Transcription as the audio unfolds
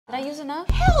Did I use enough?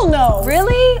 Hell no.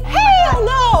 Really? Hell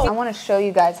no. I want to show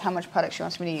you guys how much product she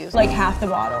wants me to use. Like half the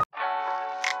bottle.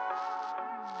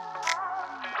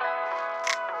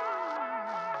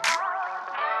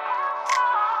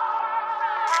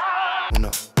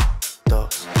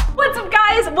 What's up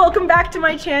guys? Welcome back to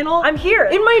my channel. I'm here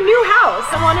in my new house.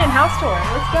 Come on in, house tour.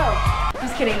 Let's go.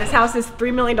 Just kidding, this house is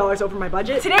 $3 million over my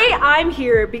budget. Today I'm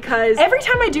here because every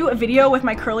time I do a video with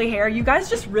my curly hair, you guys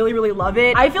just really love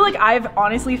it. I feel like I've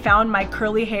honestly found my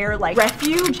curly hair like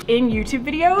refuge in YouTube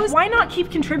videos. Why not keep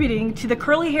contributing to the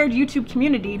curly haired YouTube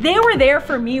community? They were there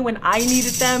for me when I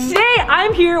needed them. Today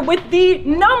I'm here with the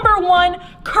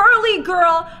 #1 curly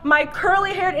girl, my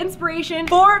curly haired inspiration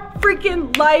for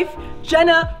freaking life,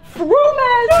 Jena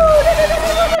Frumes.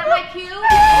 Am I cute?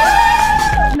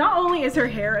 Not only is her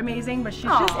hair amazing, but she's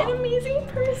just an amazing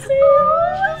person.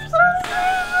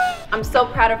 I'm so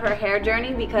proud of her hair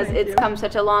journey because it's come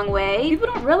such a long way. People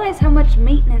don't realize how much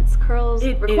maintenance curls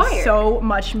require. It is so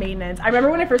much maintenance. I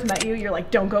remember when I first met you, you're like,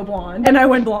 don't go blonde. And I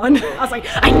went blonde. I was like,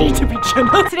 I need to be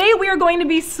Jena. Today we are going to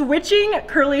be switching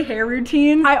curly hair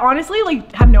routines. I honestly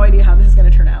like have no idea how this is gonna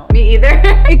turn out. Me either.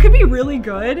 It could be really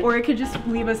good, or it could just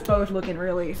leave us both looking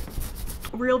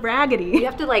real raggedy. You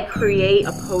have to like create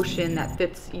a potion that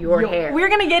fits your hair. We're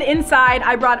gonna get inside.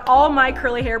 I brought all my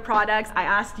curly hair products. I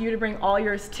asked you to bring all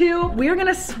yours too. We're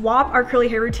gonna swap our curly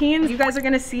hair routines. You guys are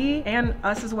gonna see, and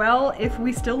us as well, if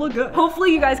we still look good.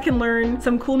 Hopefully you guys can learn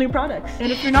some cool new products.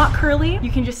 And if you're not curly, you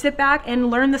can just sit back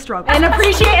and learn the struggle. And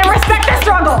appreciate and respect the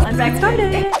struggle. Let's get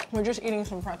started. We're just eating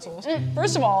some pretzels.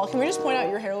 First of all, can we just point out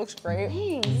your hair looks great?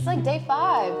 Thanks, it's like day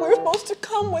 5. We're supposed to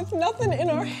come with nothing in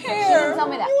our hair. She didn't tell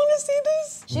me that. You wanna see this?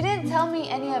 She didn't tell me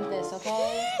any of this,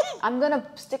 okay? I'm gonna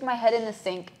stick my head in the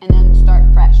sink and then start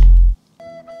fresh.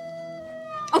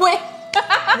 Oh wait.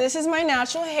 This is my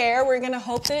natural hair. We're gonna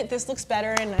hope that this looks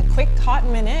better in a quick hot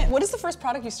minute. What is the first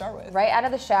product you start with? Right out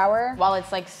of the shower, while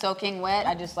it's like soaking wet,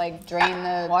 I just like drain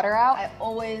the water out. I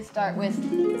always start with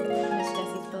Miss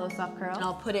Jessie's Pillow Soft Curl. And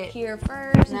I'll put it here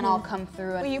first, and then I'll come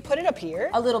through it. Wait, you put it up here?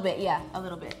 A little bit, yeah, a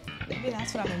little bit. Maybe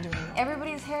that's what I've been doing.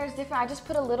 Everybody's hair is different. I just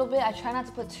put a little bit. I try not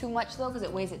to put too much though, because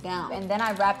it weighs it down. And then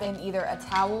I wrap it in either a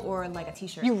towel or like a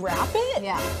t-shirt. You wrap it?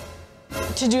 Yeah.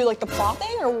 To do like the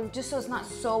plopping or? Just so it's not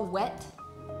so wet.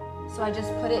 So I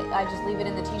just leave it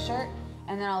in the t-shirt,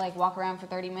 and then I'll like walk around for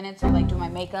 30 minutes or like do my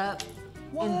makeup.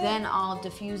 What? And then I'll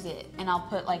diffuse it, and I'll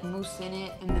put like mousse in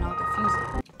it, and then I'll diffuse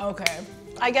it. Okay.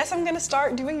 I guess I'm gonna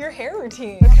start doing your hair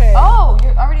routine. Okay. Oh,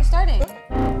 you're already starting.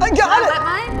 I got it. Wet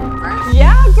mine first?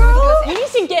 Yeah, girl. You need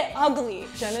to get ugly.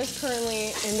 Jena's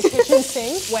currently in the kitchen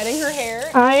sink, wetting her hair.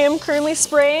 I am currently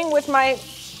spraying with my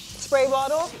spray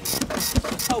bottle.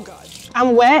 Oh God.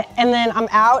 I'm wet, and then I'm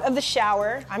out of the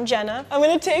shower. I'm Jena. I'm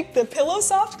gonna take the Pillow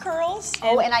Soft curls.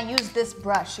 And I use this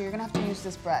brush, so you're gonna have to use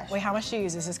this brush. Wait, how much do you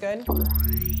use? Is this good?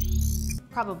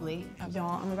 Probably.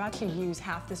 Y'all, I'm about to use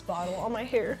half this bottle on my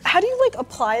hair. How do you like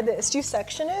apply this? Do you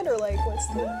section it, or like what's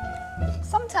the?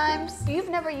 Sometimes. You've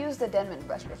never used the Denman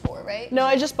brush before, right? No,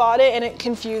 I just bought it and it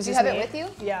confuses me. You have it with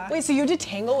you? Yeah. Wait, so you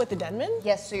detangle with the Denman?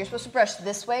 Yes, so you're supposed to brush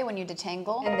this way when you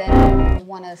detangle, and then when you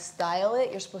wanna style it,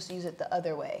 you're supposed to use it the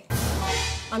other way.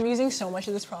 I'm using so much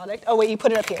of this product. Oh wait, you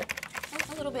put it up here.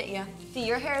 A little bit, yeah. See,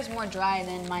 your hair is more dry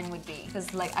than mine would be,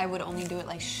 because like I would only do it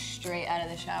like straight out of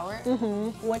the shower.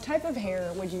 What type of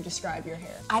hair would you describe your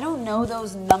hair? I don't know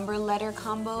those number letter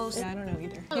combos. Yeah, I don't know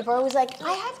either. People are always like,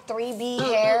 I have 3B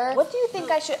hair. What do you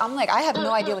think I should? I'm like, I have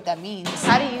no idea what that means.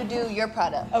 How do you do your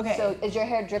product? Okay. So is your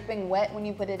hair dripping wet when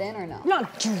you put it in or no?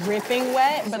 Not dripping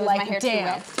wet, but So like my hair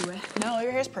damp. too wet? No,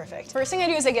 your hair's perfect. First thing I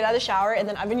do is I get out of the shower, and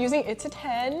then I've been using It's a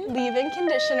 10 leave-in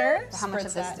conditioner. How much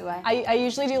of this do I? I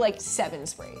usually do like 7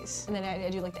 sprays, and then I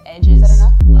do like the edges. Is that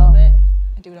enough? A little bit.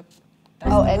 I do it up.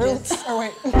 Oh, edges. Or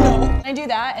wait, no. I do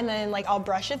that, and then like I'll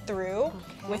brush it through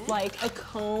with like a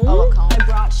comb. Oh, a comb. I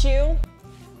brought you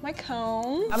my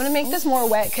comb. I'm gonna make this more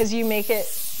wet because you make it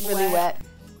Really wet.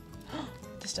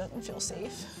 This doesn't feel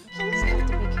safe. You have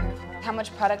to be careful. How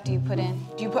much product do you put in?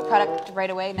 Do you put product right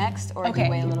away next, or do you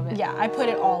wait a little bit? Yeah, I put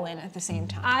it all in at the same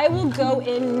time. I will go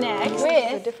in next With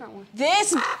a with different one.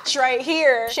 this bitch right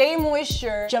here. Shea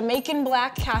Moisture Jamaican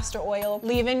Black Castor Oil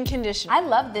Leave-In Conditioner. I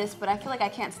love this, but I feel like I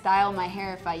can't style my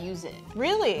hair if I use it.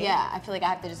 Really? Yeah, I feel like I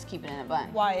have to just keep it in a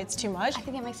bun. Why? It's too much? I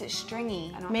think it makes it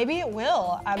stringy. Maybe it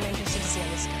will. I'm interested to see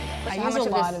how this goes. So I how use much a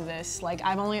of lot this? of this. Like,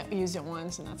 I've only used it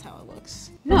once, and that's how it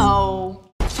looks. No.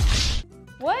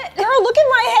 What? Girl, look at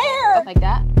my hair! Like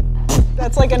that?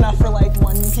 That's like enough for like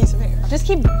one piece of hair. Just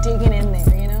keep digging in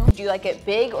there, you know? Do you like it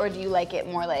big or do you like it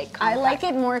more like compact? I like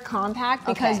it more compact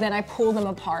because Okay. then I pull them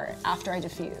apart after I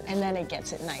diffuse, and then it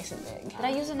gets it nice and big. Did I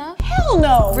use enough? Hell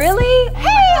no! Really?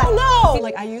 Hell no!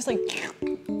 Like I use like,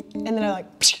 and then I like,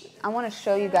 I want to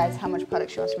show you guys how much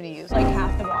product she wants me to use. like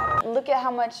half the bottle. Look at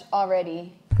how much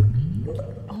already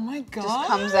Oh my god. just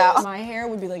comes out. My hair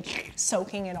would be like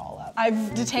soaking it all up. I've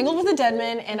detangled with the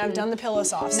Denman and I've done the pillow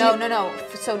soft. No.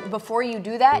 So before you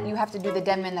do that, you have to do the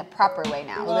Denman the proper way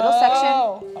now. Little section.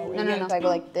 Oh, No. So I go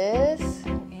like this,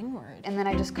 Inward. and then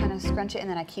I just kind of scrunch it, and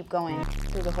then I keep going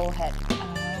through the whole head.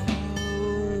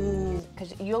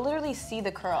 Because you'll literally see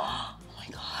the curl. Oh my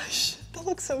gosh, that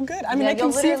looks so good. I mean, Yeah, I can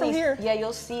you'll see it from literally- here. Yeah,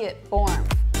 you'll see it form.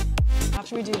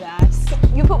 After we do that.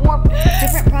 You put more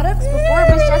different products before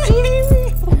Miss Jessie?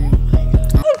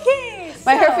 Okay.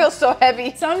 My hair feels so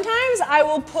heavy. Sometimes I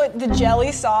will put the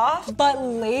jelly soft, but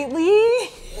lately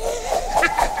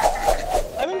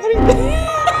I've been putting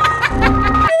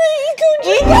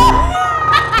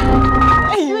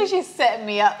I feel like she's setting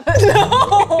me up.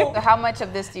 No. So how much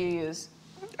of this do you use?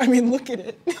 I mean, look at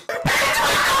it.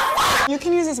 You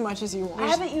can use as much as you want. I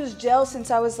haven't used gel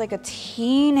since I was like a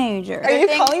teenager. Are you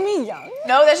calling me young?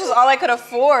 No, that's just all I could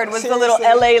afford was the little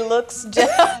Seriously. LA Looks gel.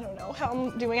 I don't know how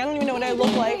I'm doing. I don't even know what I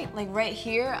look like. Like right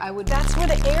here, I would. That's where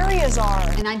the areas are.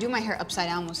 And I do my hair upside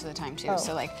down most of the time too.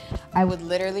 So like, I would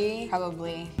literally,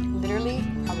 probably.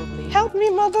 Help me,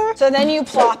 mother. So then you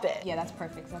plop it. Yeah, that's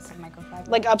perfect. That's like microfiber.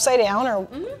 Like upside down or?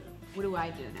 What do I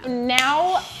do now?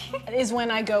 Now is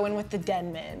when I go in with the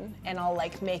Denman and I'll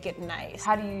like make it nice.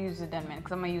 How do you use the Denman?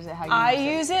 Because I'm gonna use it how you I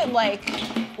use it. use it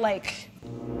like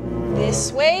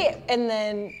this way and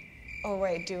then, oh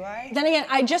wait, do I? Then again,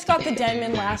 I just got the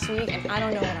Denman last week and I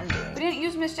don't know what I'm doing. We didn't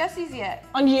use Miss Jessie's yet.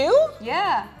 On you?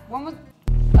 Yeah. One was.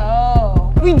 Oh.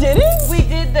 We didn't? We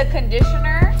did the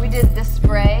conditioner, we did the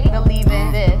spray, the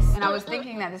leave-in, this, and I was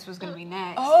thinking that this was gonna be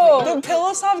next. Oh, the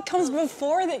Pillow Soft comes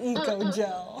before the Eco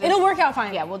Gel. It'll work out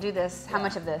fine. Yeah, we'll do this. How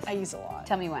much of this? I use a lot.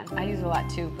 Tell me when. I use a lot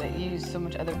too, but you use so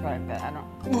much other product that I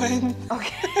don't. When?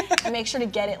 Okay. I make sure to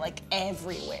get it like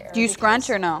everywhere. Do you scrunch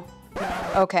or no?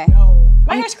 Okay. No.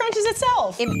 My hair scrunches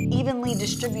itself. It evenly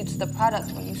distributes the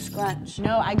product when you scrunch.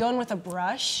 No, I go in with a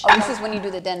brush. Oh, this is when you do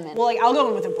the Denman. Well, like I'll go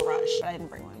in with a brush, but I didn't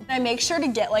bring one. I make sure to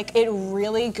get like it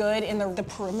really good in the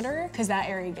perimeter because that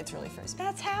area gets really frizzy.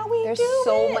 That's how we There's do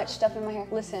so it. much stuff in my hair.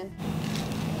 Listen.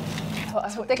 Oh, I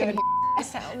was thinking.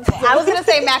 Sounds like. I was gonna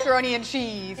say macaroni and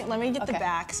cheese. Let me get the Okay.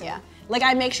 back. So, Yeah. Like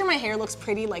I make sure my hair looks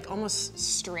pretty, like almost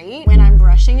straight when I'm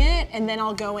brushing it, and then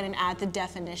I'll go in and add the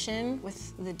definition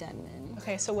with the Denman.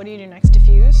 Okay, so what do you do next?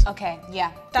 Diffuse? Okay,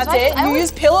 yeah. That's So I it? just- I You always-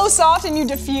 use Pillow Soft and you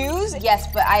diffuse? Yes,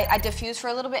 but I diffuse for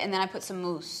a little bit and then I put some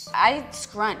mousse. I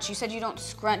scrunch. You said you don't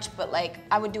scrunch, but like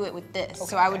I would do it with this.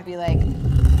 So I would be like,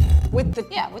 With the,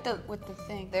 yeah, with the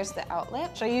thing. There's the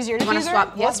outlet. should I use your You wanna diffuser?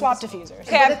 swap? Yeah, Let's swap we can- diffusers.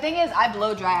 But the thing is, I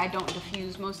blow dry. I don't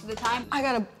diffuse most of the time. I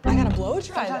gotta blow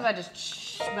dry. Sometimes I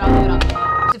just, but I'll do it on the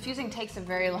blow. Diffusing takes a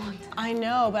very long time. I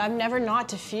know, but I've never not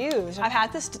diffused. I've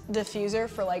had this diffuser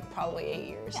for like probably 8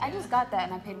 years. I just got that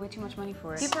and I paid way too much money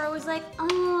for it. People are always like,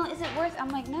 oh, is it worth it? I'm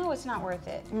like, no, it's not worth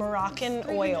it. Moroccan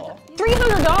oil.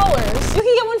 $300? You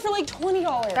can get one for like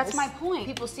 $20. That's my point.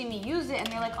 People see me use it and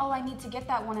they're like, oh, I need to get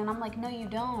that one. And I'm like, no, you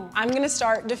don't. I'm gonna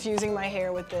start diffusing my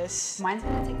hair with this. Mine's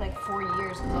gonna take like 4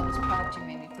 years because all this product you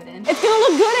made me put in. It's gonna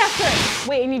look good after.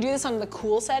 Wait, and you do this on the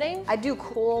cool setting? I do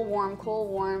cool, warm, cool,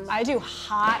 warm. I do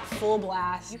hot, full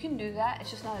blast. You can do that. It's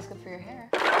just not as good for your hair.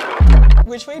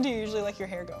 Which way do you usually like your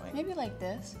hair going? Maybe like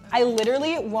this. I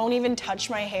literally won't even touch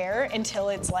my hair until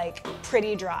it's like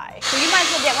pretty dry. So you might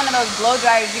as well get one of those blow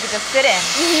dryers you could just sit in.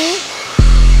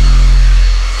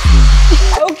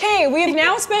 Okay, we have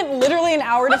now spent literally an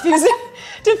hour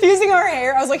diffusing our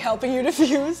hair. I was like helping you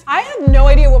diffuse. I have no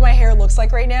idea what my hair looks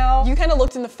like right now. You kind of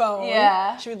looked in the phone.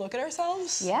 Yeah. Should we look at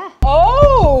ourselves? Yeah.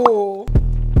 Oh,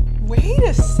 wait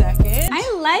a second.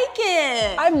 I like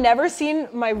it. I've never seen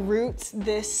my roots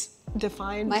this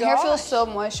defined. My hair feels so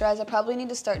moisturized. I probably need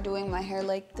to start doing my hair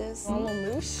like this. A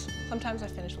little mousse. Sometimes I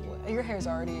finish with your hair's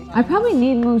already. I probably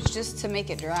need mousse just to make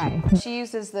it dry. She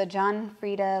uses the John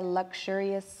Frieda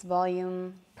Luxurious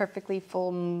Volume Perfectly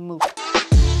Full Mousse.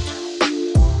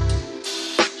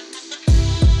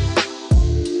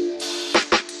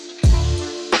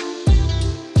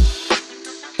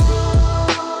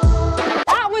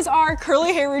 Our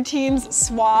curly hair routines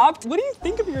swapped. What do you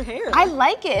think of your hair? I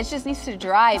like it. It just needs to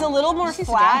dry. It's a little more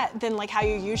flat than like how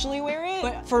you usually wear it.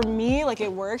 But for me, like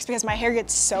it works because my hair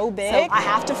gets so big. I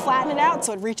have to flatten it out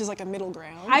so it reaches like a middle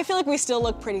ground. I feel like we still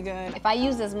look pretty good. If I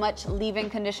use as much leave-in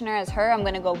conditioner as her, I'm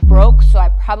gonna go broke, so I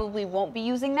probably won't be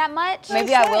using that much.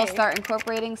 Maybe I will start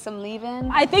incorporating some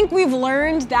leave-in. I think we've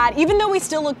learned that even though we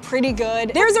still look pretty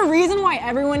good, there's a reason why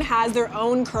everyone has their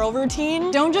own curl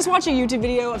routine. Don't just watch a YouTube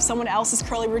video of someone else's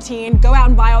curly routine. Go out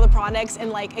and buy all the products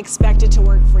and like expect it to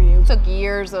work for you. It took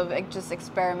years of just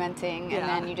experimenting, and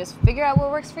then you just figure out what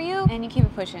works for you and you keep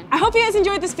it pushing. I hope you guys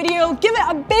enjoyed this video. Give it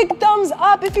a big thumbs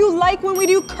up if you like when we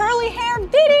do curly hair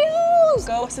videos.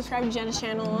 Go subscribe to Jena's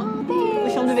channel. We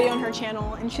filmed a video on her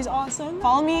channel and she's awesome.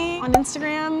 Follow me on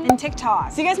Instagram and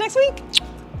TikTok. See you guys next week.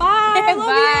 Bye. I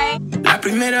love you. La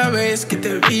primera vez que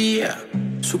te veía,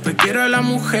 supe que era la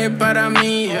mujer para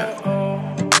mí.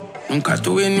 Nunca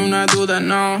tuve ni una duda,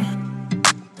 no.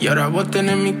 Y ahora vos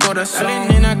tenés mi corazón. Dale,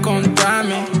 nena,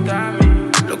 contame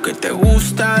lo que te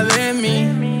gusta de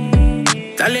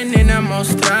mí. Dale, nena,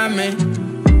 mostrame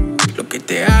lo que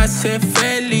te hace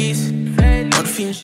feliz. Por fin.